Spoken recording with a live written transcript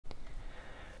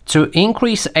To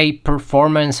increase a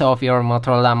performance of your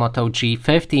Motorola Moto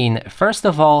G15, first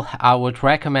of all, I would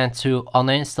recommend to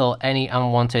uninstall any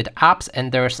unwanted apps,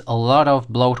 and there's a lot of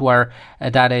bloatware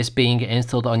that is being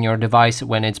installed on your device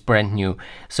when it's brand new.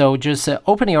 So just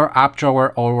open your app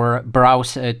drawer or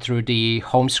browse through the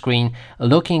home screen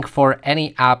looking for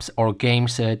any apps or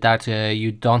games that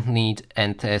you don't need,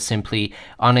 and simply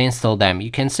uninstall them.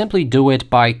 You can simply do it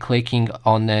by clicking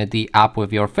on the app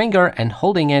with your finger and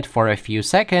holding it for a few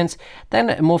seconds.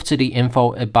 Then move to the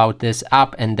info about this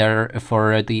app, and there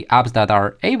for the apps that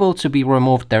are able to be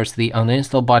removed, there's the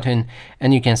uninstall button,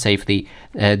 and you can safely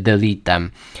delete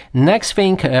them. Next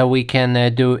thing we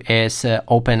can do is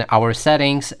open our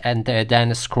settings and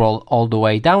then scroll all the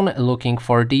way down looking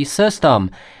for the system.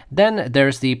 Then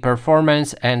there's the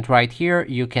performance, and right here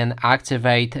you can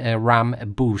activate RAM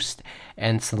boost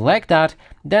and select that.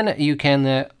 Then you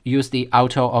can use the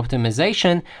auto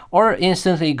optimization or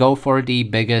instantly go for the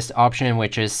biggest option,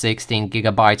 which is 16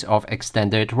 GB of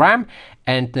extended RAM,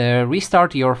 and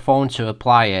restart your phone to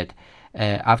apply it.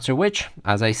 After which,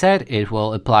 as I said, it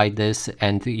will apply this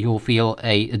and you'll feel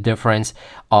a difference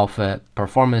of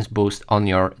performance boost on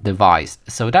your device.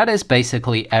 So that is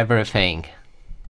basically everything.